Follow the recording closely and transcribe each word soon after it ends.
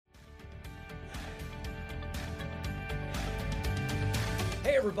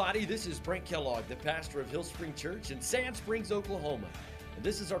Hey everybody, this is Brent Kellogg, the pastor of Hill Spring Church in Sand Springs, Oklahoma. And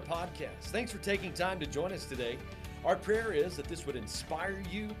this is our podcast. Thanks for taking time to join us today. Our prayer is that this would inspire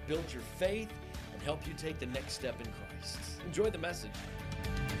you, build your faith, and help you take the next step in Christ. Enjoy the message.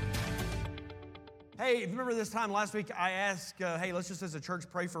 Hey, if you remember this time last week, I asked, hey, let's just as a church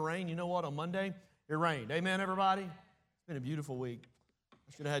pray for rain. You know what? On Monday, it rained. Amen, everybody? It's been a beautiful week.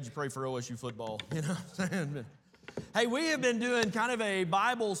 I should have had you pray for OSU football. You know what I'm saying? Hey, we have been doing kind of a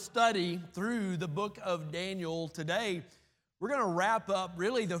Bible study through the book of Daniel. Today, we're going to wrap up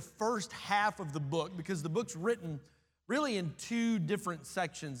really the first half of the book because the book's written really in two different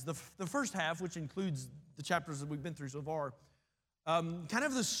sections. The first half, which includes the chapters that we've been through so far, kind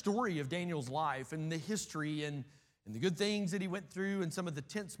of the story of Daniel's life and the history and the good things that he went through and some of the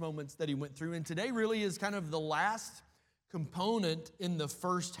tense moments that he went through. And today really is kind of the last component in the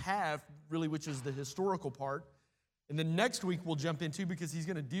first half, really, which is the historical part. And then next week we'll jump into because he's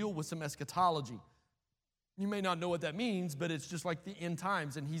going to deal with some eschatology. You may not know what that means, but it's just like the end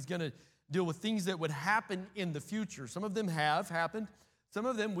times, and he's going to deal with things that would happen in the future. Some of them have happened. Some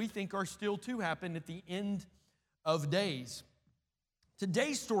of them we think are still to happen at the end of days.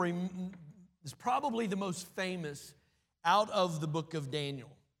 Today's story is probably the most famous out of the book of Daniel.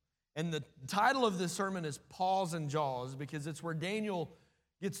 And the title of this sermon is Paws and Jaws because it's where Daniel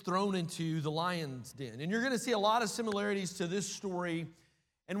gets thrown into the lion's den. And you're going to see a lot of similarities to this story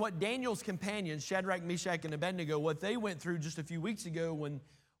and what Daniel's companions, Shadrach, Meshach, and Abednego, what they went through just a few weeks ago when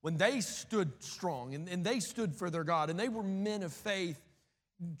they stood strong and they stood for their God. And they were men of faith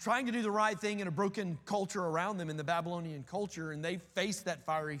trying to do the right thing in a broken culture around them in the Babylonian culture, and they faced that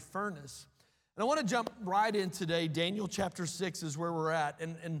fiery furnace. And I want to jump right in today. Daniel chapter 6 is where we're at.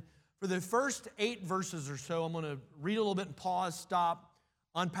 And for the first 8 verses or so, I'm going to read a little bit and pause, stop,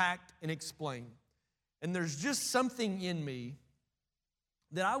 unpack, and explain. And there's just something in me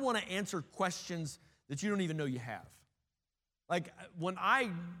that I want to answer questions that you don't even know you have. Like when I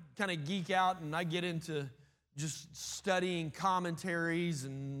kind of geek out and I get into just studying commentaries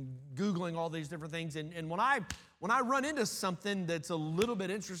and Googling all these different things, and when I run into something that's a little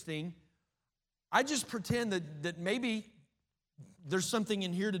bit interesting, I just pretend that maybe there's something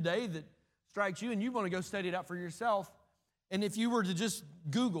in here today that strikes you and you want to go study it out for yourself. And if you were to just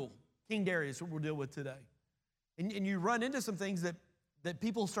Google King Darius, what we'll deal with today, and you run into some things that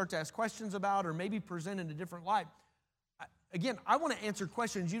people start to ask questions about or maybe present in a different light, again, I want to answer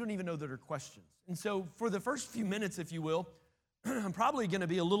questions you don't even know that are questions. And so for the first few minutes, if you will, I'm probably going to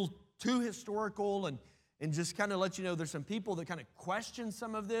be a little too historical and just kind of let you know there's some people that kind of question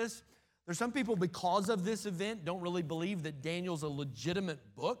some of this. There's some people, because of this event, don't really believe that Daniel's a legitimate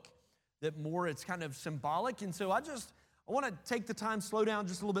book, that more it's kind of symbolic. And so I want to take the time, slow down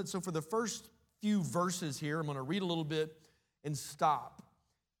just a little bit. So for the first few verses here, I'm going to read a little bit and stop.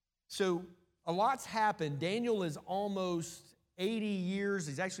 So a lot's happened. Daniel is almost 80 years.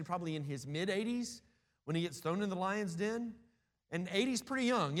 He's actually probably in his mid-80s when he gets thrown in the lion's den. And 80's pretty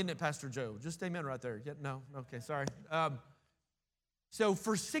young, isn't it, Pastor Joe? Just amen right there. Yeah, no? Okay, sorry. So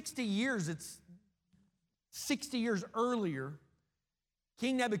for 60 years, it's 60 years earlier,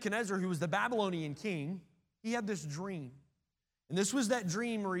 King Nebuchadnezzar, who was the Babylonian king, he had this dream. And this was that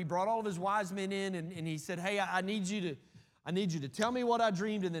dream where he brought all of his wise men in and he said, hey, I need you to tell me what I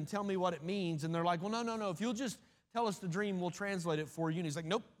dreamed and then tell me what it means. And they're like, well, no. If you'll just tell us the dream, we'll translate it for you. And he's like,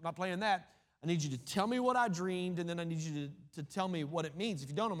 nope, not playing that. I need you to tell me what I dreamed, and then I need you to tell me what it means. If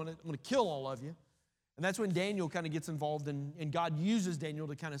you don't, I'm going to kill all of you. And that's when Daniel kind of gets involved, and God uses Daniel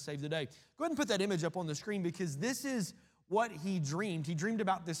to kind of save the day. Go ahead and put that image up on the screen because this is what he dreamed. He dreamed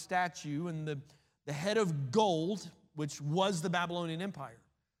about this statue and the head of gold, which was the Babylonian Empire.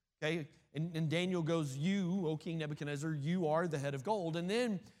 Okay, and Daniel goes, you, O King Nebuchadnezzar, you are the head of gold. And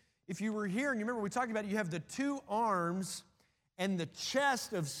then if you were here, and you remember we talked about it, you have the 2 arms and the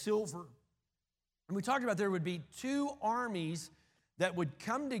chest of silver. And we talked about there would be 2 armies that would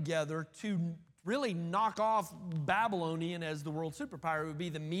come together to really knock off Babylonian as the world superpower. It would be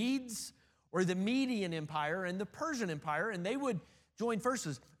the Medes or the Median Empire and the Persian Empire, and they would join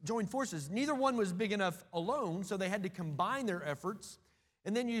forces. Neither one was big enough alone, so they had to combine their efforts.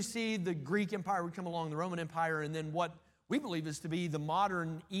 And then you see the Greek Empire would come along, the Roman Empire, and then what we believe is to be the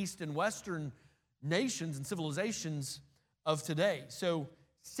modern East and Western nations and civilizations of today. So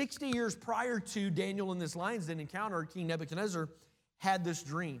 60 years prior to Daniel and this lion's den encounter, King Nebuchadnezzar had this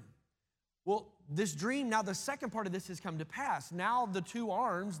dream. Well, this dream, now the second part of this has come to pass. Now the 2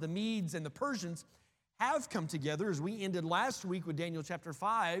 arms, the Medes and the Persians, have come together. As we ended last week with Daniel chapter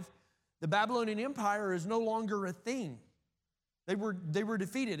 5, the Babylonian Empire is no longer a thing. They were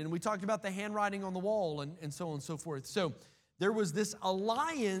defeated, and we talked about the handwriting on the wall and so on and so forth. So there was this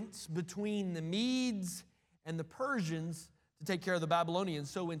alliance between the Medes and the Persians to take care of the Babylonians.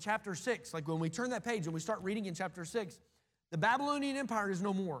 So in chapter 6, like when we turn that page and we start reading in chapter 6, the Babylonian Empire is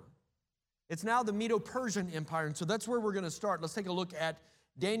no more. It's now the Medo-Persian Empire. And so that's where we're going to start. Let's take a look at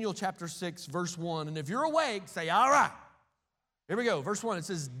Daniel chapter 6, verse 1. And if you're awake, say, all right. Here we go. Verse 1. It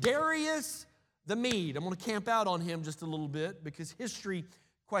says, Darius the Mede. I'm going to camp out on him just a little bit because history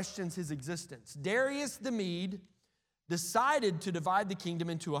questions his existence. Darius the Mede decided to divide the kingdom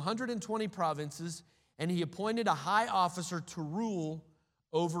into 120 provinces, and he appointed a high officer to rule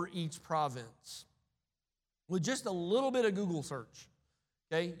over each province. With just a little bit of Google search,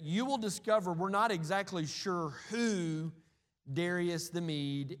 okay, you will discover we're not exactly sure who Darius the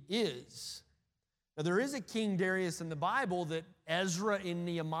Mede is. Now, there is a King Darius in the Bible that Ezra and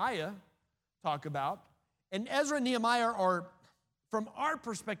Nehemiah talk about. And Ezra and Nehemiah are, from our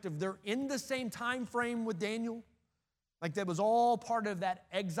perspective, they're in the same time frame with Daniel. Like that was all part of that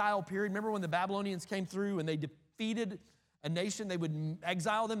exile period. Remember when the Babylonians came through and they defeated a nation, they would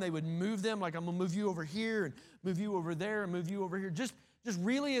exile them, they would move them, like I'm gonna move you over here and move you over there and move you over here. Just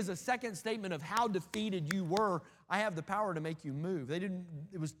really as a second statement of how defeated you were, I have the power to make you move. It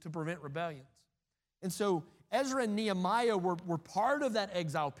was to prevent rebellions. And so Ezra and Nehemiah were part of that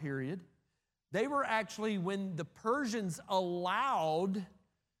exile period. They were actually when the Persians allowed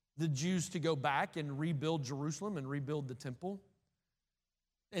the Jews to go back and rebuild Jerusalem and rebuild the temple.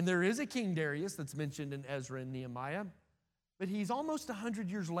 And there is a King Darius that's mentioned in Ezra and Nehemiah, but he's almost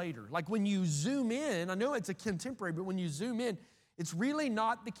 100 years later. Like when you zoom in, I know it's a contemporary, but when you zoom in, it's really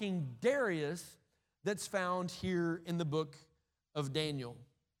not the King Darius that's found here in the book of Daniel.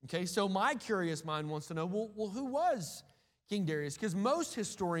 Okay, so my curious mind wants to know, well, who was King Darius? Because most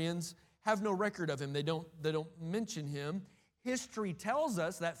historians have no record of him. They don't mention him. History tells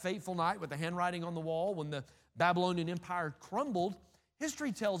us that fateful night with the handwriting on the wall when the Babylonian Empire crumbled,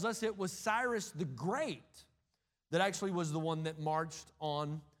 history tells us it was Cyrus the Great that actually was the one that marched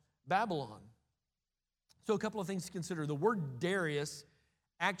on Babylon. So a couple of things to consider. The word Darius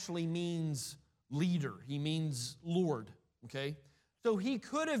actually means leader. He means Lord, okay? So he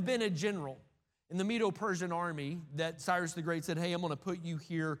could have been a general in the Medo-Persian army that Cyrus the Great said, hey, I'm going to put you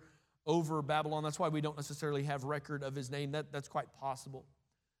here over Babylon. That's why we don't necessarily have record of his name. That's quite possible.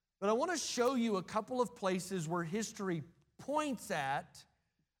 But I want to show you a couple of places where history points at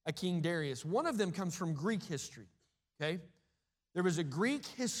a King Darius. One of them comes from Greek history, okay? There was a Greek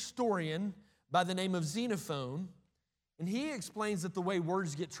historian by the name of Xenophon, and he explains that the way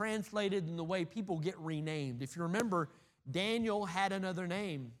words get translated and the way people get renamed. If you remember, Daniel had another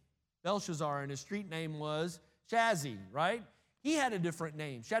name, Belshazzar, and his street name was Shazi, right? He had a different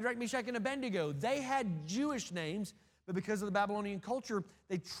name, Shadrach, Meshach, and Abednego. They had Jewish names, but because of the Babylonian culture,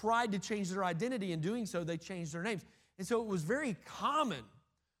 they tried to change their identity. In doing so, they changed their names. And so it was very common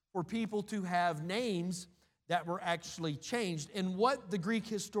for people to have names that were actually changed. And what the Greek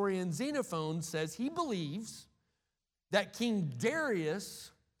historian Xenophon says, he believes that King Darius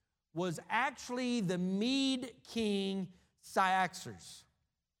was actually the Mede king Cyaxares.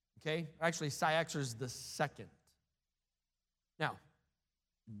 Okay? Actually, Cyaxares the second. Now,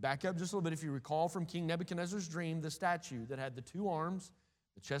 back up just a little bit. If you recall from King Nebuchadnezzar's dream, the statue that had the two arms,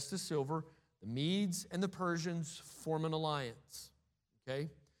 the chest of silver, the Medes and the Persians form an alliance. Okay?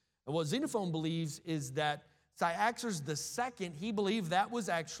 And what Xenophon believes is that Cyaxares the second, he believed that was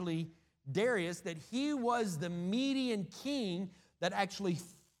actually Darius, that he was the Median king that actually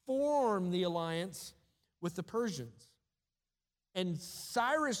formed the alliance with the Persians. And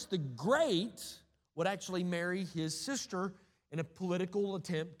Cyrus the Great would actually marry his sister in a political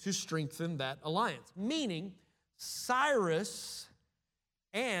attempt to strengthen that alliance. Meaning, Cyrus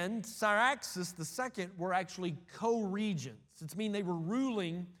and Cyaxares II were actually co-regents. It's mean they were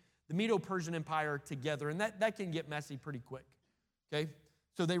ruling the Medo-Persian Empire together, and that can get messy pretty quick, okay?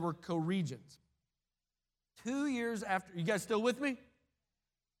 So they were co-regents. 2 years after, you guys still with me?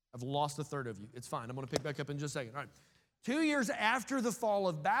 I've lost a third of you. It's fine. I'm going to pick back up in just a second. All right. 2 years after the fall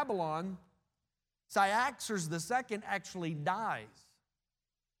of Babylon, Cyaxares II actually dies.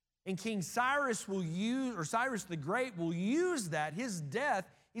 And King Cyrus Cyrus the Great will use that, his death,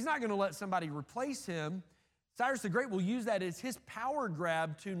 he's not going to let somebody replace him. Cyrus the Great will use that as his power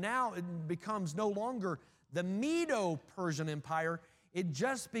grab to now it becomes no longer the Medo-Persian Empire, it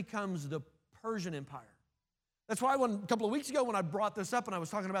just becomes the Persian Empire. That's why a couple of weeks ago when I brought this up and I was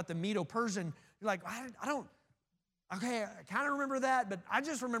talking about the Medo-Persian, you're like, I kind of remember that, but I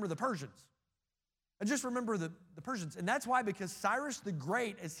just remember the Persians. I just remember the Persians. And that's why, because Cyrus the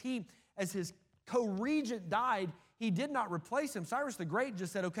Great, as his co-regent died, he did not replace him. Cyrus the Great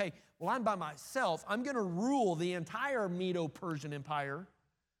just said, okay, well, I'm by myself. I'm going to rule the entire Medo-Persian Empire,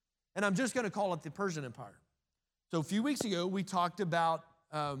 and I'm just going to call it the Persian Empire. So a few weeks ago, we talked about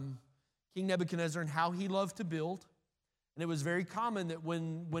King Nebuchadnezzar and how he loved to build. And it was very common that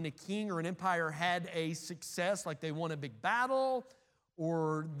when a king or an empire had a success, like they won a big battle,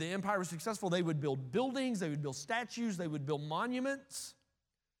 or the empire was successful, they would build buildings, they would build statues, they would build monuments.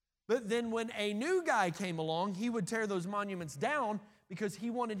 But then when a new guy came along, he would tear those monuments down because he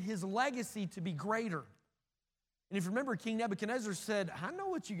wanted his legacy to be greater. And if you remember, King Nebuchadnezzar said, I know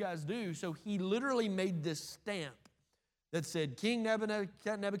what you guys do. So he literally made this stamp that said, King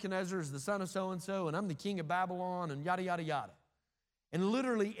Nebuchadnezzar is the son of so-and-so, and I'm the king of Babylon, and yada, yada, yada. And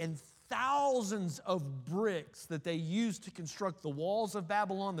literally in thousands of bricks that they used to construct the walls of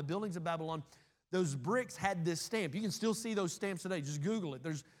Babylon, the buildings of Babylon, those bricks had this stamp. You can still see those stamps today. Just Google it.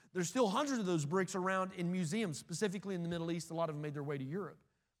 There's still hundreds of those bricks around in museums, specifically in the Middle East. A lot of them made their way to Europe,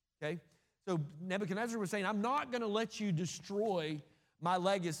 okay? So Nebuchadnezzar was saying, I'm not going to let you destroy my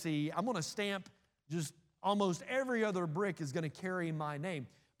legacy. I'm going to stamp just almost every other brick is going to carry my name.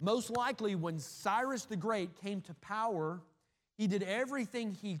 Most likely when Cyrus the Great came to power, he did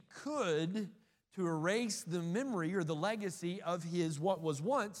everything he could to erase the memory or the legacy of his, what was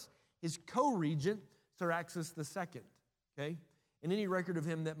once his co-regent, Cyaxares II, okay? And any record of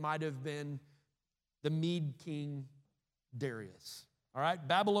him that might have been the Mede king Darius. All right,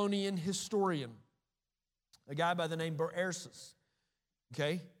 Babylonian historian, a guy by the name Boersus,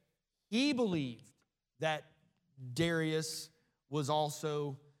 okay? He believed that Darius was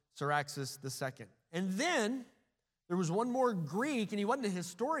also Cyaxares II. And then there was one more Greek, and he wasn't a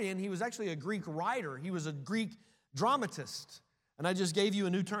historian, he was actually a Greek writer. He was a Greek dramatist. And I just gave you a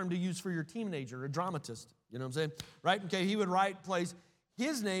new term to use for your teenager, a dramatist. You know what I'm saying? Right? Okay, he would write plays.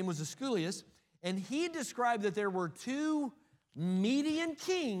 His name was Aeschylus, and he described that there were two Median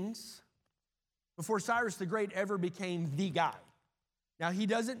kings before Cyrus the Great ever became the guy. Now, he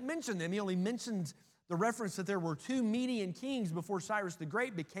doesn't mention them. He only mentions the reference that there were two Median kings before Cyrus the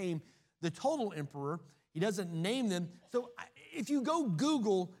Great became the total emperor. He doesn't name them. So if you go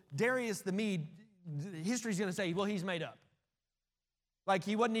Google Darius the Mede, history's going to say, well, he's made up. Like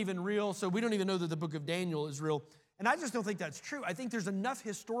he wasn't even real, so we don't even know that the book of Daniel is real. And I just don't think that's true. I think there's enough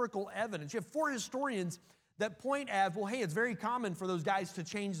historical evidence. You have 4 historians that point at, well, hey, it's very common for those guys to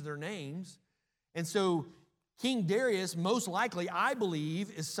change their names. And so King Darius, most likely, I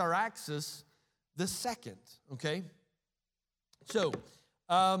believe, is Cyaxares II, okay? So,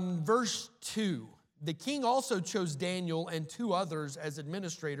 verse 2, the king also chose Daniel and 2 others as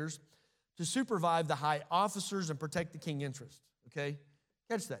administrators to supervise the high officers and protect the king's interests, okay?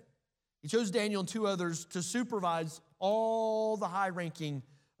 Catch that. He chose Daniel and 2 others to supervise all the high-ranking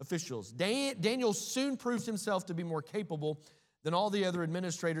officials. Daniel soon proved himself to be more capable than all the other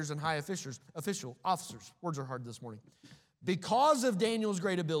administrators and high officers. Words are hard this morning. Because of Daniel's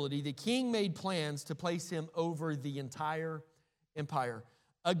great ability, the king made plans to place him over the entire empire.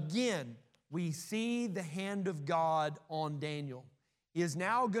 Again, we see the hand of God on Daniel. He is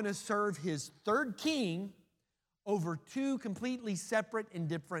now going to serve his 3rd king over 2 completely separate and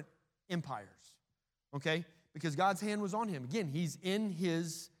different empires, okay? Because God's hand was on him. Again, he's in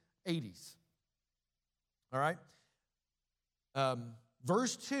his 80s, all right?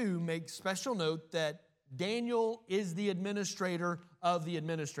 Verse 2 makes special note that Daniel is the administrator of the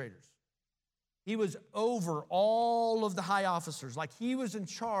administrators. He was over all of the high officers, like he was in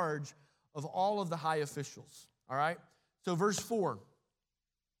charge of all of the high officials, all right? So verse 4,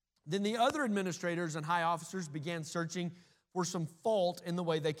 then the other administrators and high officers began searching for some fault in the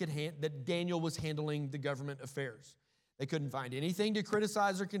way that Daniel was handling the government affairs. They couldn't find anything to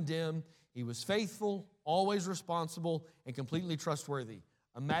criticize or condemn. He was faithful, always responsible, and completely trustworthy.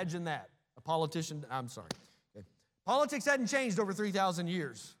 Imagine that. A politician, I'm sorry. Okay. Politics hadn't changed over 3,000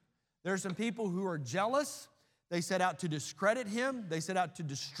 years. There are some people who are jealous. They set out to discredit him. They set out to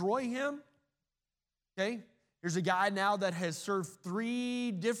destroy him. Okay? Here's a guy now that has served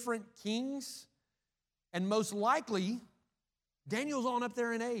 3 different kings, and most likely, Daniel's on up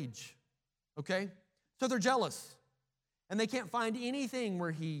there in age. Okay? So they're jealous. And they can't find anything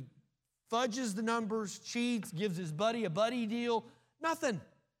where he fudges the numbers, cheats, gives his buddy a buddy deal, nothing.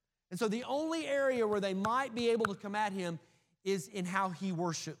 And so the only area where they might be able to come at him is in how he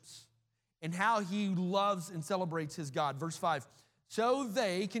worships and how he loves and celebrates his God. Verse 5, so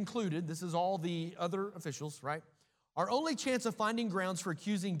they concluded, this is all the other officials, right? Our only chance of finding grounds for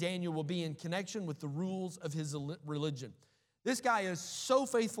accusing Daniel will be in connection with the rules of his religion. This guy is so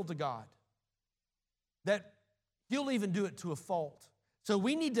faithful to God that he'll even do it to a fault. So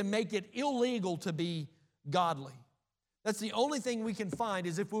we need to make it illegal to be godly. That's the only thing we can find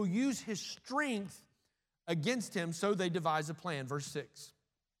is if we'll use his strength against him, so they devise a plan. Verse 6.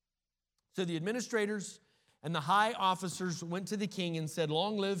 So the administrators and the high officers went to the king and said,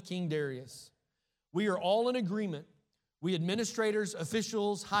 "Long live King Darius. We are all in agreement, we administrators,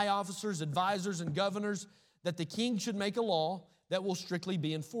 officials, high officers, advisors, and governors, that the king should make a law that will strictly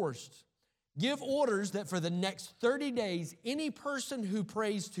be enforced. Give orders that for the next 30 days, any person who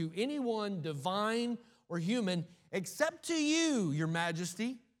prays to anyone, divine or human, except to you, your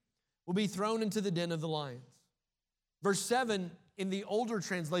majesty, will be thrown into the den of the lions." Verse 7 in the older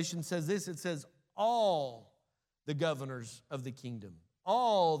translation says this. It says, all the governors of the kingdom,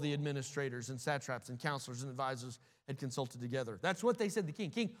 all the administrators and satraps and counselors and advisors had consulted together. That's what they said to the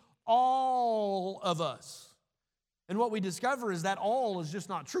king. King, all of us. And what we discover is that all is just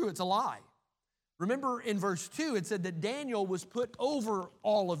not true. It's a lie. Remember in verse 2, it said that Daniel was put over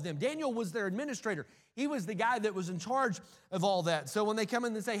all of them. Daniel was their administrator. He was the guy that was in charge of all that. So when they come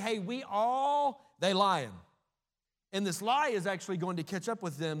in and say, hey, they lying. And this lie is actually going to catch up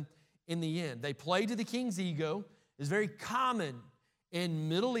with them in the end. They play to the king's ego. It's very common in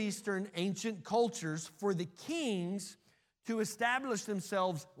Middle Eastern ancient cultures for the kings to establish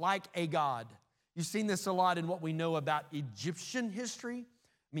themselves like a god. You've seen this a lot in what we know about Egyptian history.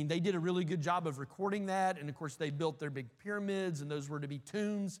 I mean, they did a really good job of recording that. And of course, they built their big pyramids, and those were to be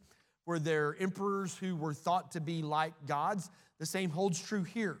tombs for their emperors who were thought to be like gods. The same holds true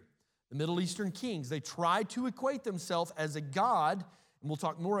here. The Middle Eastern kings, they tried to equate themselves as a god, and we'll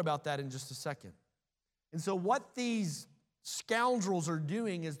talk more about that in just a second. And so what these scoundrels are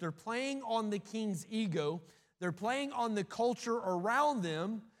doing is they're playing on the king's ego. They're playing on the culture around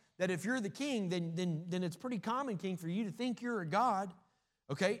them, that if you're the king, then it's pretty common, king, for you to think you're a god,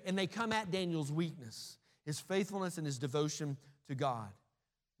 okay? And they come at Daniel's weakness, his faithfulness and his devotion to God.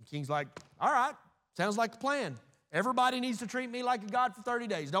 The king's like, all right, sounds like a plan. Everybody needs to treat me like a god for 30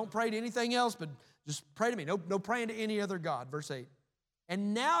 days. Don't pray to anything else, but just pray to me. No praying to any other god. Verse 8.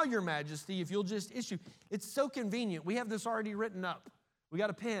 And now, your majesty, if you'll just issue, it's so convenient. We have this already written up. We got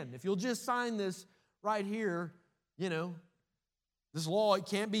a pen. If you'll just sign this right here, this law, it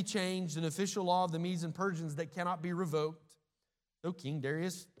can't be changed, an official law of the Medes and Persians that cannot be revoked. So King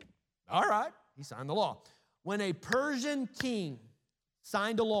Darius, all right, he signed the law. When a Persian king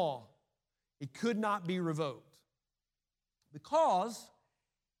signed a law, it could not be revoked. Because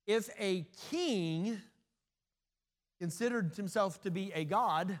if a king considered himself to be a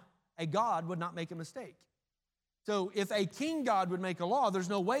god would not make a mistake. So if a king god would make a law, there's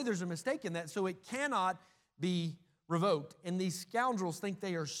no way there's a mistake in that, so it cannot be revoked. And these scoundrels think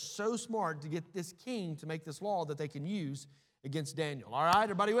they are so smart to get this king to make this law that they can use against Daniel. All right,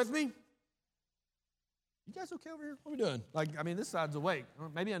 everybody with me? You guys okay over here? What are we doing? This side's awake.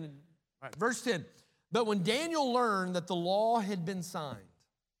 Maybe all right, verse 10. But when Daniel learned that the law had been signed,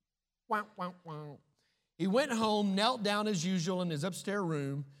 he went home, knelt down as usual in his upstairs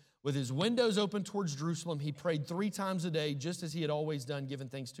room with his windows open towards Jerusalem. He prayed 3 times a day, just as he had always done, giving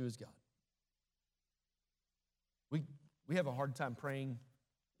thanks to his God. We have a hard time praying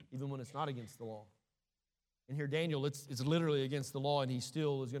even when it's not against the law. And here Daniel, it's literally against the law, and he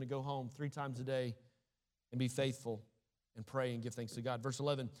still is going to go home 3 times a day and be faithful and pray and give thanks to God. Verse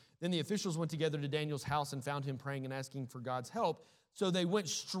 11, then the officials went together to Daniel's house and found him praying and asking for God's help. So they went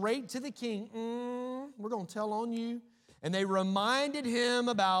straight to the king. We're going to tell on you. And they reminded him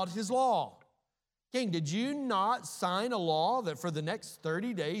about his law. King, did you not sign a law that for the next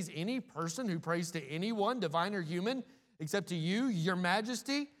 30 days, any person who prays to anyone, divine or human, except to you, your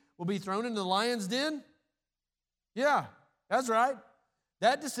majesty, will be thrown into the lion's den? Yeah, that's right.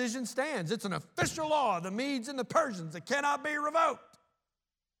 That decision stands. It's an official law of the Medes and the Persians. It cannot be revoked.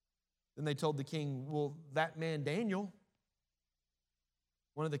 Then they told the king, well, that man Daniel,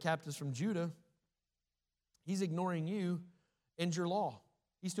 one of the captives from Judah, he's ignoring you and your law.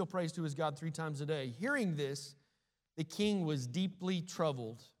 He still prays to his God 3 times a day. Hearing this, the king was deeply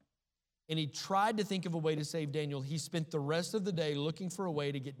troubled, and he tried to think of a way to save Daniel. He spent the rest of the day looking for a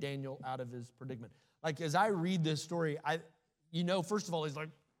way to get Daniel out of his predicament. Like, as I read this story, first of all,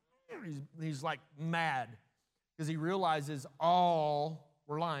 he's like mad because he realizes all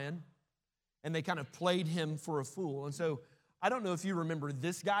were lying, and they kind of played him for a fool. And so I don't know if you remember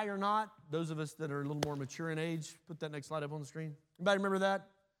this guy or not. Those of us that are a little more mature in age, put that next slide up on the screen. Anybody remember that?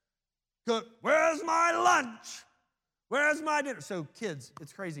 Cook, where's my lunch? Where's my dinner? So kids,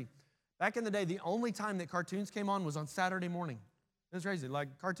 it's crazy. Back in the day, the only time that cartoons came on was on Saturday morning. It was crazy.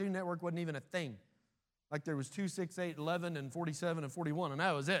 Like, Cartoon Network wasn't even a thing. Like, there was 2, 6, 8, 11, and 47, and 41, and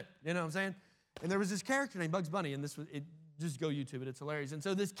that was it. You know what I'm saying? And there was this character named Bugs Bunny, and Just go YouTube it. It's hilarious. And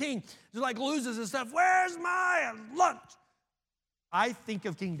so this king just like loses his stuff. Where's my lunch? I think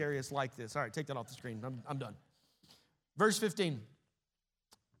of King Darius like this. All right, take that off the screen. I'm done. Verse 15.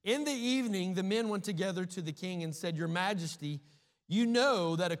 In the evening, the men went together to the king and said, Your Majesty, you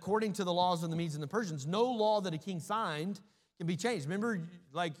know that according to the laws of the Medes and the Persians, no law that a king signed can be changed. Remember,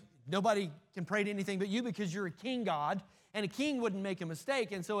 like, nobody can pray to anything but you because you're a king god, and a king wouldn't make a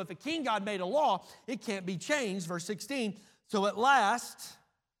mistake. And so if a king god made a law, it can't be changed. Verse 16. So at last,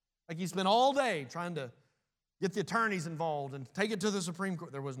 like he spent all day trying to get the attorneys involved and take it to the Supreme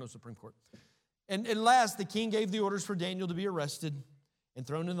Court. There was no Supreme Court. And at last, the king gave the orders for Daniel to be arrested and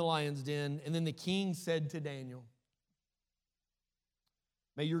thrown in the lion's den. And then the king said to Daniel,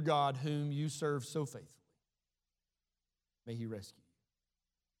 May your God, whom you serve so faithfully, may he rescue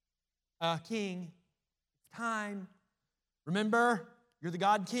you. King, it's time. Remember, you're the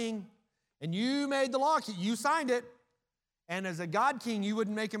God king, and you made the law. You signed it. And as a God king, you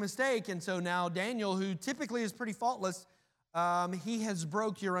wouldn't make a mistake. And so now Daniel, who typically is pretty faultless, he has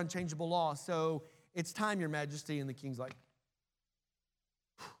broke your unchangeable law. So it's time, Your Majesty. And the king's like,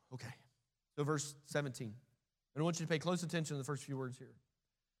 okay. So verse 17. And I want you to pay close attention to the first few words here.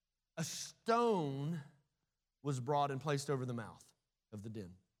 A stone was brought and placed over the mouth of the den.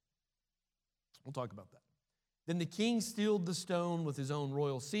 We'll talk about that. Then the king sealed the stone with his own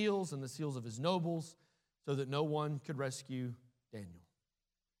royal seals and the seals of his nobles, so that no one could rescue Daniel.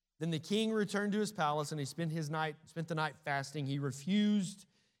 Then the king returned to his palace, and he spent the night fasting. He refused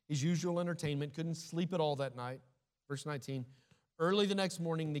his usual entertainment, couldn't sleep at all that night. Verse 19, early the next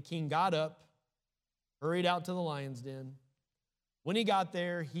morning, the king got up, hurried out to the lion's den. When he got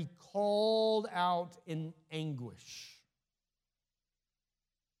there, he called out in anguish,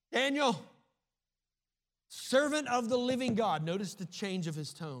 Daniel, servant of the living God. Notice the change of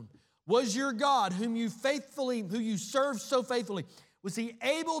his tone. Was your God, who you serve so faithfully, was he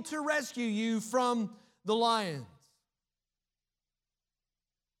able to rescue you from the lions?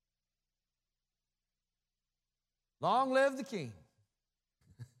 Long live the king.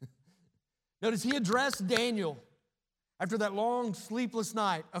 Notice he addressed Daniel after that long sleepless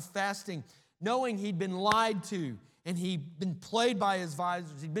night of fasting, knowing he'd been lied to and he'd been played by his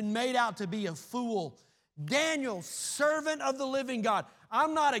advisors. He'd been made out to be a fool. Daniel, servant of the living God.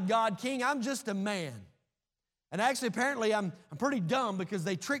 I'm not a God king, I'm just a man. And actually, apparently, I'm pretty dumb because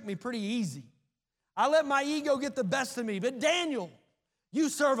they tricked me pretty easy. I let my ego get the best of me. But Daniel, you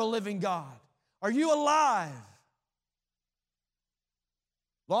serve a living God. Are you alive?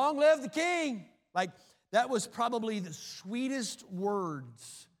 Long live the king. Like, that was probably the sweetest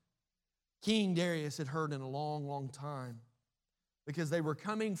words King Darius had heard in a long, long time, because they were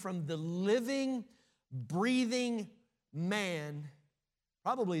coming from the living, breathing man,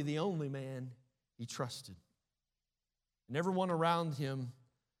 probably the only man he trusted. And everyone around him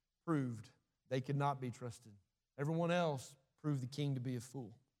proved they could not be trusted. Everyone else proved the king to be a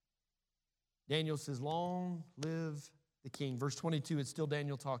fool. Daniel says, long live the king. Verse 22, it's still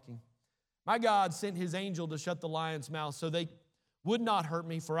Daniel talking. My God sent his angel to shut the lion's mouth so they would not hurt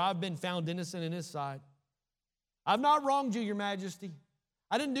me, for I've been found innocent in his sight. I've not wronged you, Your Majesty.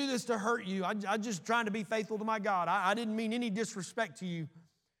 I didn't do this to hurt you. I'm just trying to be faithful to my God. I didn't mean any disrespect to you,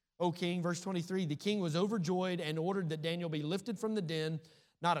 O king. Verse 23, the king was overjoyed and ordered that Daniel be lifted from the den.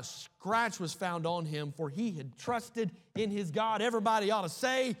 Not a scratch was found on him, for he had trusted in his God. Everybody ought to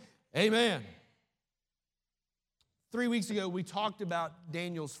say, amen. 3 weeks ago, we talked about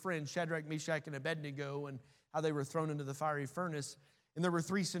Daniel's friends, Shadrach, Meshach, and Abednego, and how they were thrown into the fiery furnace. And there were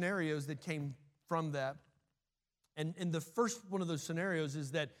 3 scenarios that came from that. And the first one of those scenarios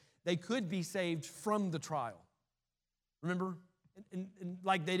is that they could be saved from the trial. Remember? And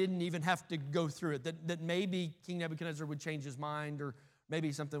like they didn't even have to go through it. That maybe King Nebuchadnezzar would change his mind, or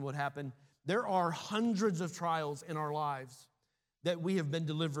maybe something would happen. There are hundreds of trials in our lives that we have been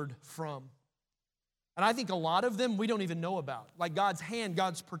delivered from. And I think a lot of them we don't even know about. Like God's hand,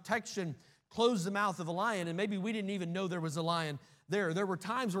 God's protection closed the mouth of a lion, and maybe we didn't even know there was a lion there. There were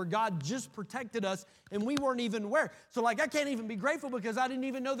times where God just protected us and we weren't even aware. So like I can't even be grateful because I didn't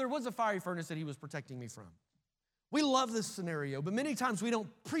even know there was a fiery furnace that he was protecting me from. We love this scenario, but many times we don't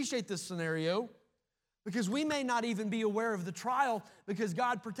appreciate this scenario because we may not even be aware of the trial because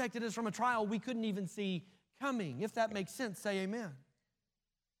God protected us from a trial we couldn't even see coming. If that makes sense, say amen.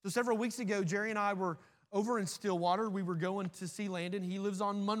 So several weeks ago, Jerry and I were over in Stillwater. We were going to see Landon. He lives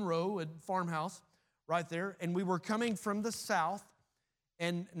on Monroe at Farmhouse right there. And we were coming from the south.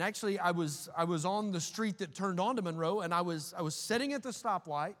 And actually, I was on the street that turned onto Monroe, and I was sitting at the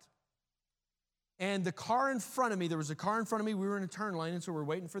stoplight. And the car in front of me, there was a car in front of me. We were in a turn lane, and so we're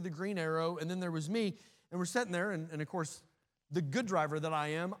waiting for the green arrow. And then there was me, and we're sitting there. And of course, the good driver that I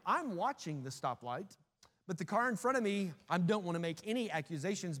am, I'm watching the stoplight, but the car in front of me, I don't want to make any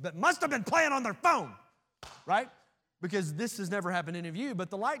accusations, but must have been playing on their phone, right? Because this has never happened to any of you, but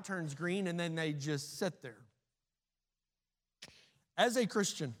the light turns green and then they just sit there. As a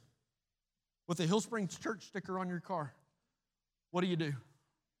Christian with a Hill Springs Church sticker on your car, what do?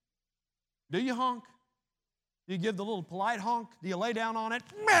 Do you honk? Do you give the little polite honk? Do you lay down on it?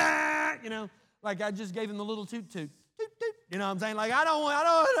 You know, like I just gave him the little toot toot. Toot toot. You know what I'm saying? Like I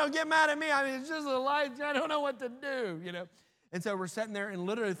don't get mad at me. I mean, it's just a light. I don't know what to do, you know. And so we're sitting there and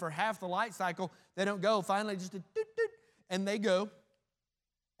literally for half the light cycle, they don't go. Finally, just a toot toot. And they go.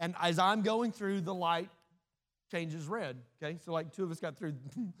 And as I'm going through, the light changes red. Okay, so like two of us got through.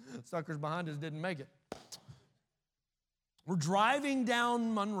 Suckers behind us didn't make it. We're driving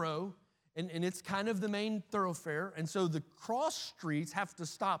down Monroe, and it's kind of the main thoroughfare. And so the cross streets have to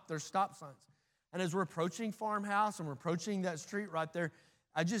stop. There's stop signs. And as we're approaching Farmhouse and we're approaching that street right there,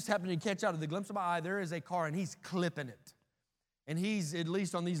 I just happened to catch out of the glimpse of my eye, there is a car, and he's clipping it. And he's, at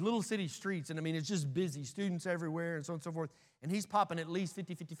least on these little city streets, and I mean, it's just busy, students everywhere, and so on and so forth. And he's popping at least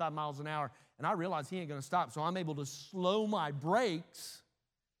 50, 55 miles an hour. And I realize he ain't going to stop, so I'm able to slow my brakes,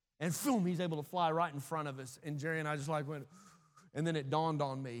 and boom, he's able to fly right in front of us. And Jerry and I just like went, and then it dawned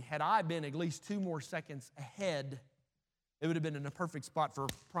on me, had I been at least 2 more seconds ahead, it would have been in a perfect spot for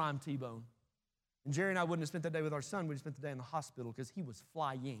prime T-bone. And Jerry and I wouldn't have spent that day with our son. We'd have spent the day in the hospital because he was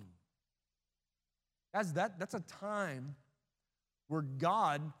flying. That's a time where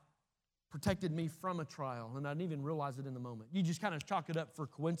God protected me from a trial, and I didn't even realize it in the moment. You just kind of chalk it up for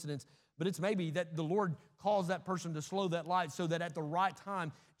coincidence, but it's maybe that the Lord caused that person to slow that light so that at the right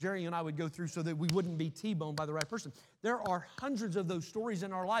time, Jerry and I would go through so that we wouldn't be T-boned by the right person. There are hundreds of those stories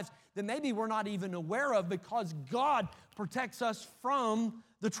in our lives that maybe we're not even aware of because God protects us from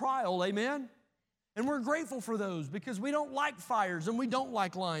the trial, amen? And we're grateful for those because we don't like fires and we don't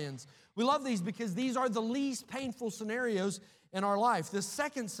like lions. We love these because these are the least painful scenarios in our life. The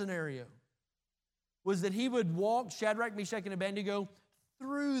second scenario was that he would walk Shadrach, Meshach, and Abednego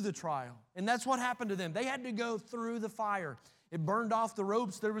through the trial. And that's what happened to them. They had to go through the fire. It burned off the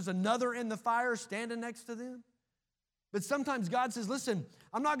ropes. There was another in the fire standing next to them. But sometimes God says, listen,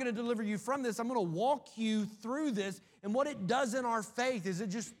 I'm not going to deliver you from this. I'm going to walk you through this. And what it does in our faith is it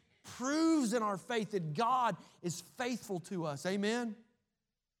just proves in our faith that God is faithful to us. Amen?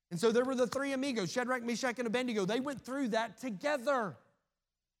 And so there were the 3 amigos, Shadrach, Meshach, and Abednego. They went through that together.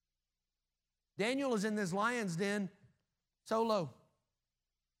 Daniel is in this lion's den solo.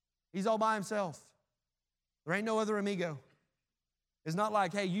 He's all by himself. There ain't no other amigo. It's not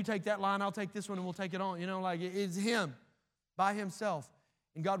like, hey, you take that lion, I'll take this one, and we'll take it on. You know, like it's him by himself.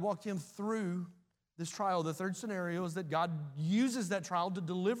 And God walked him through this trial. The third scenario is that God uses that trial to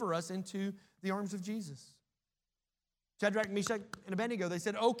deliver us into the arms of Jesus. Shadrach, Meshach, and Abednego, they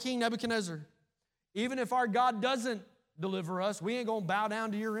said, "O King Nebuchadnezzar, even if our God doesn't deliver us, we ain't going to bow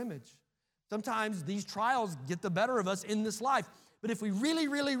down to your image." Sometimes these trials get the better of us in this life. But if we really,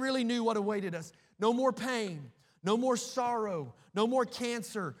 really, really knew what awaited us, no more pain, no more sorrow, no more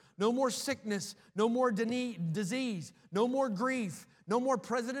cancer, no more sickness, no more disease, no more grief, no more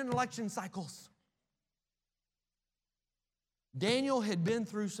president election cycles. Daniel had been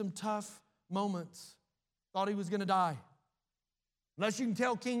through some tough moments. Thought he was going to die. Unless you can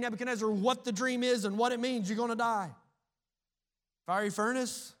tell King Nebuchadnezzar what the dream is and what it means, you're going to die. Fiery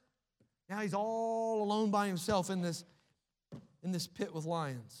furnace. Now he's all alone by himself in this pit with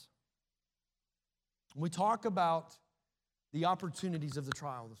lions. We talk about the opportunities of the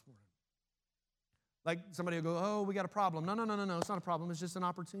trial this morning. Like somebody will go, "Oh, we got a problem." No, it's not a problem. It's just an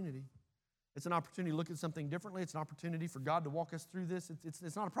opportunity. It's an opportunity to look at something differently. It's an opportunity for God to walk us through this.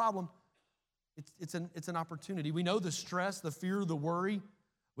 It's not a problem. It's an opportunity. We know the stress, the fear, the worry.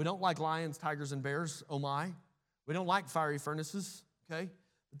 We don't like lions, tigers, and bears. Oh my. We don't like fiery furnaces, okay?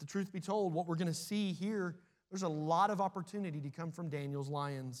 But the truth be told, what we're going to see here, there's a lot of opportunity to come from Daniel's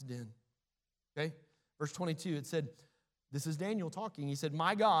lion's den, okay? Verse 22, it said, this is Daniel talking. He said,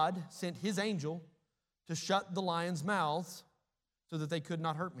 "My God sent his angel to shut the lions' mouths so that they could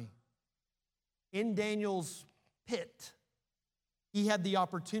not hurt me." In Daniel's pit, he had the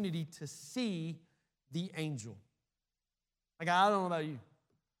opportunity to see the angel. Like, I don't know about you,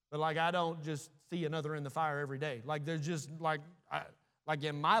 but like I don't just see another in the fire every day. Like there's just like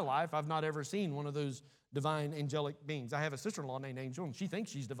in my life, I've not ever seen one of those divine angelic beings. I have a sister-in-law named Angel, and she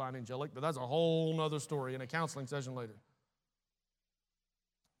thinks she's divine angelic, but that's a whole nother story in a counseling session later.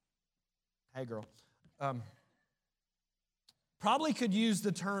 Hey, girl. Probably could use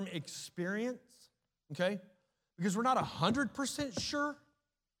the term experience, okay? Because we're not 100% sure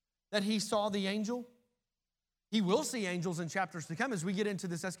that he saw the angel. He will see angels in chapters to come. As we get into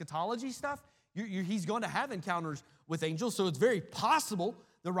this eschatology stuff, he's going to have encounters with angels. So it's very possible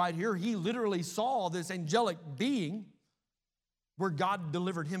that right here he literally saw this angelic being where God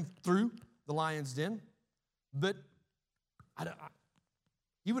delivered him through the lion's den. But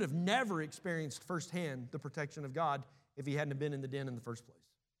he would have never experienced firsthand the protection of God if he hadn't been in the den in the first place.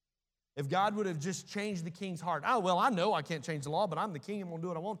 If God would have just changed the king's heart, oh, well, I know I can't change the law, but I'm the king, I'm going to do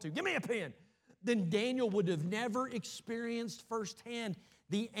what I want to. Give me a pen. Then Daniel would have never experienced firsthand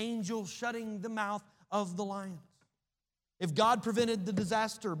the angel shutting the mouth of the lions. If God prevented the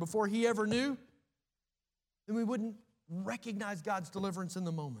disaster before he ever knew, then we wouldn't recognize God's deliverance in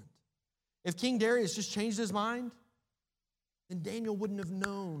the moment. If King Darius just changed his mind, then Daniel wouldn't have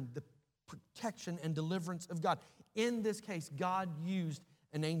known the protection and deliverance of God. In this case, God used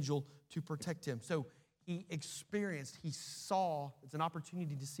an angel to protect him. So he saw, it's an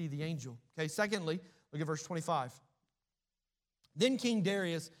opportunity to see the angel. Okay, secondly, look at verse 25. Then King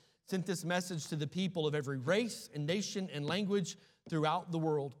Darius sent this message to the people of every race and nation and language throughout the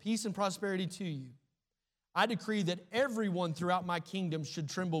world. Peace and prosperity to you. I decree that everyone throughout my kingdom should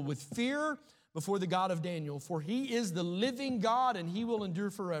tremble with fear before the God of Daniel, for he is the living God and he will endure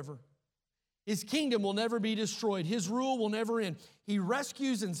forever. His kingdom will never be destroyed. His rule will never end. He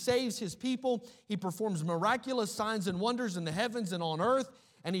rescues and saves his people. He performs miraculous signs and wonders in the heavens and on earth,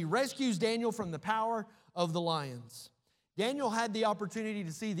 and he rescues Daniel from the power of the lions. Daniel had the opportunity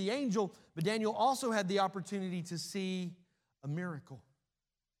to see the angel, but Daniel also had the opportunity to see a miracle.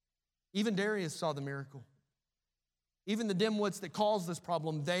 Even Darius saw the miracle. Even the dimwits that caused this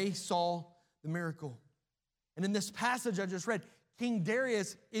problem, they saw the miracle. And in this passage I just read, King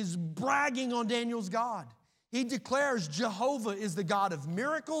Darius is bragging on Daniel's God. He declares Jehovah is the God of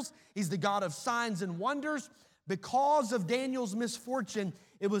miracles. He's the God of signs and wonders. Because of Daniel's misfortune,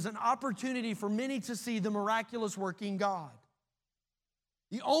 it was an opportunity for many to see the miraculous working God.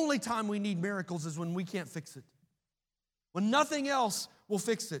 The only time we need miracles is when we can't fix it. When nothing else will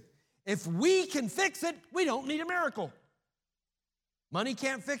fix it. If we can fix it, we don't need a miracle. Money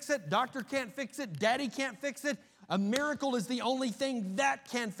can't fix it. Doctor can't fix it. Daddy can't fix it. A miracle is the only thing that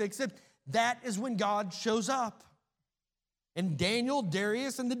can fix it. That is when God shows up. And Daniel,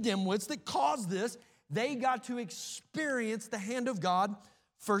 Darius, and the dimwits that caused this, they got to experience the hand of God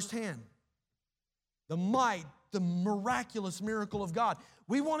firsthand. The might, the miraculous miracle of God.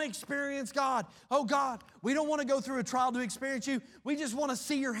 We want to experience God. Oh God, we don't want to go through a trial to experience you. We just want to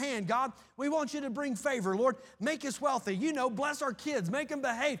see your hand, God. We want you to bring favor, Lord. Make us wealthy. Bless our kids. Make them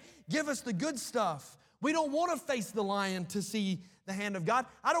behave. Give us the good stuff. We don't want to face the lion to see the hand of God.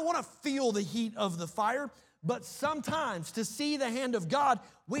 I don't want to feel the heat of the fire. But sometimes to see the hand of God,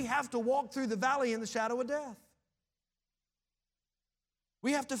 we have to walk through the valley in the shadow of death.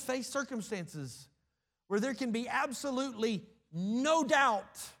 We have to face circumstances where there can be absolutely no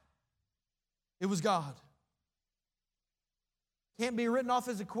doubt it was God. Can't be written off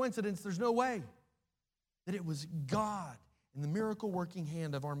as a coincidence. There's no way that it was God in the miracle-working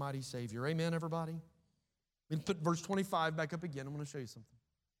hand of our mighty Savior. Amen, everybody? We put verse 25 back up again. I'm going to show you something.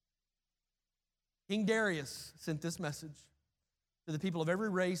 King Darius sent this message to the people of every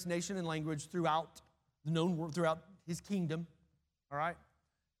race, nation, and language throughout the known world, throughout his kingdom. All right?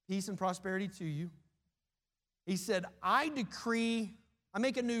 Peace and prosperity to you. He said, I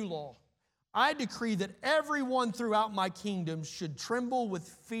make a new law. I decree that everyone throughout my kingdom should tremble with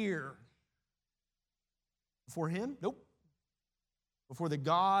fear. Before him? Nope. Before the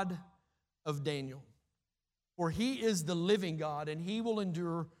God of Daniel. For he is the living God, and he will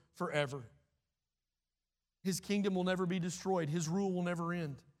endure forever. His kingdom will never be destroyed. His rule will never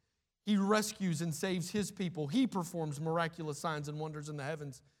end. He rescues and saves his people. He performs miraculous signs and wonders in the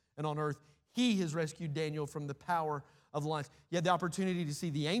heavens and on earth. He has rescued Daniel from the power of the lions. You had the opportunity to see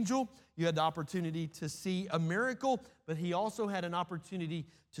the angel. You had the opportunity to see a miracle. But he also had an opportunity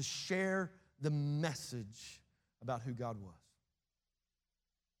to share the message about who God was.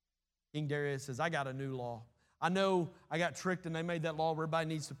 King Darius says, I got a new law. I know I got tricked and they made that law where everybody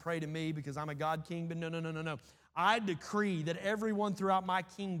needs to pray to me because I'm a God king, but no. I decree that everyone throughout my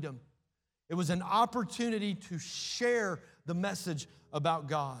kingdom, it was an opportunity to share the message about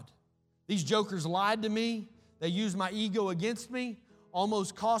God. These jokers lied to me. They used my ego against me,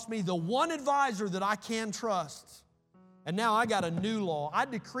 almost cost me the one advisor that I can trust. And now I got a new law. I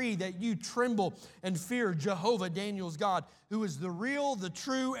decree that you tremble and fear Jehovah, Daniel's God, who is the real, the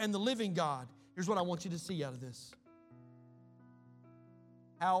true, and the living God. Here's what I want you to see out of this.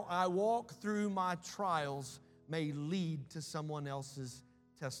 How I walk through my trials may lead to someone else's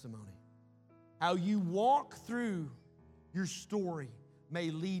testimony. How you walk through your story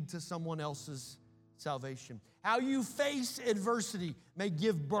may lead to someone else's salvation. How you face adversity may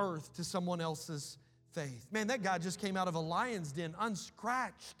give birth to someone else's faith. Man, that guy just came out of a lion's den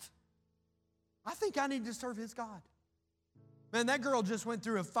unscratched. I think I need to serve his God. Man, that girl just went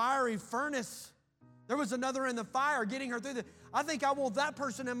through a fiery furnace. There was another in the fire getting her through I think I want that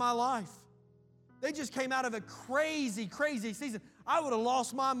person in my life. They just came out of a crazy, crazy season. I would have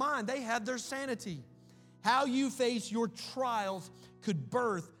lost my mind. They had their sanity. How you face your trials could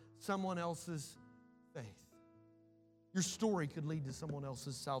birth someone else's faith. Your story could lead to someone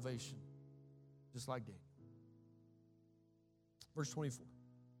else's salvation, just like David. Verse 24.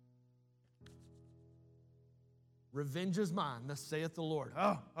 Revenge is mine, thus saith the Lord.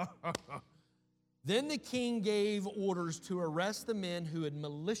 Then the king gave orders to arrest the men who had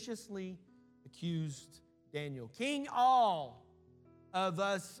maliciously accused Daniel. King, all of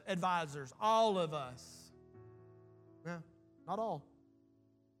us advisors, all of us. Yeah, not all.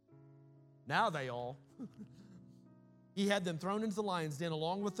 Now they all. He had them thrown into the lion's den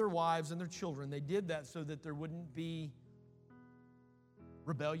along with their wives and their children. They did that so that there wouldn't be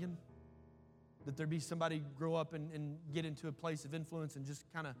rebellion, that there'd be somebody grow up and get into a place of influence and just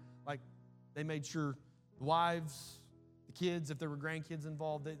kind of like they made sure the wives, the kids, if there were grandkids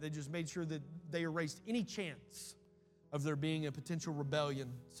involved, they just made sure that they erased any chance of there being a potential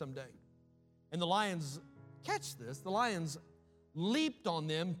rebellion someday. And the lions, catch this, the lions leaped on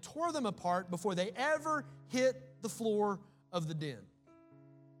them, tore them apart before they ever hit the floor of the den.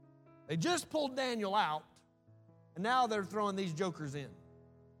 They just pulled Daniel out, and now they're throwing these jokers in.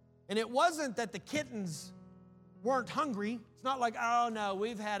 And it wasn't that the kittens weren't hungry. It's not like, oh no,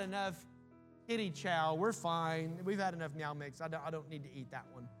 we've had enough kitty chow, we're fine. We've had enough meow mix, I don't need to eat that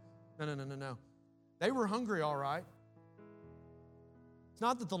one. No. They were hungry, all right. It's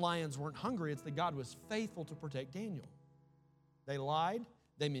not that the lions weren't hungry, it's that God was faithful to protect Daniel. They lied,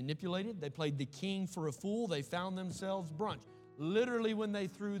 they manipulated, they played the king for a fool, they found themselves brunch. Literally when they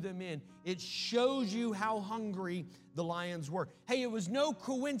threw them in, it shows you how hungry the lions were. Hey, it was no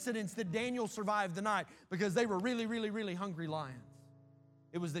coincidence that Daniel survived the night because they were really, really, really hungry lions.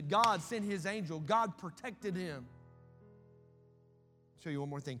 It was that God sent his angel, God protected him. I'll show you one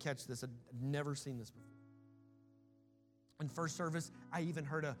more thing, catch this, I've never seen this before. In first service, I even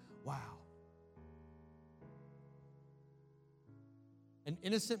heard a wow. An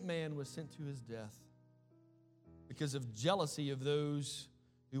innocent man was sent to his death because of jealousy of those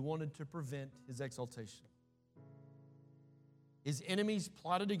who wanted to prevent his exaltation. His enemies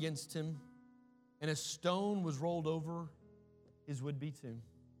plotted against him, and a stone was rolled over his would-be tomb.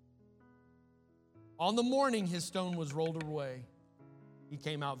 On the morning his stone was rolled away, he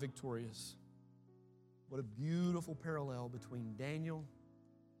came out victorious. What a beautiful parallel between Daniel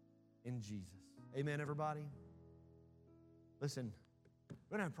and Jesus. Amen, everybody? Listen,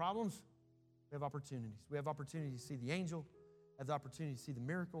 we don't have problems. We have opportunities. We have opportunity to see the angel, have the opportunity to see the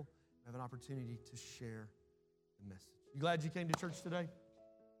miracle, have an opportunity to share the message. You glad you came to church today?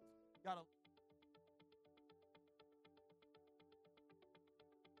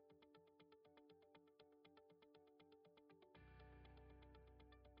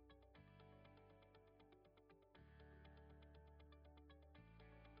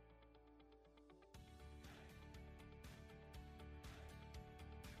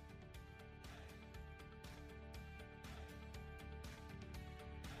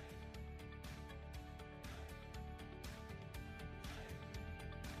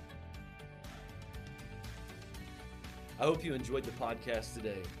 I hope you enjoyed the podcast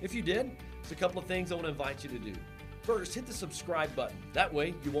today. If you did, there's a couple of things I want to invite you to do. First, hit the subscribe button. That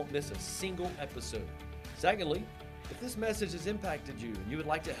way, you won't miss a single episode. Secondly, if this message has impacted you and you would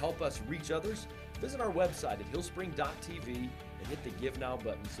like to help us reach others, visit our website at hillspring.tv and hit the Give Now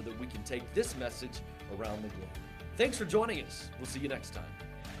button so that we can take this message around the globe. Thanks for joining us. We'll see you next time.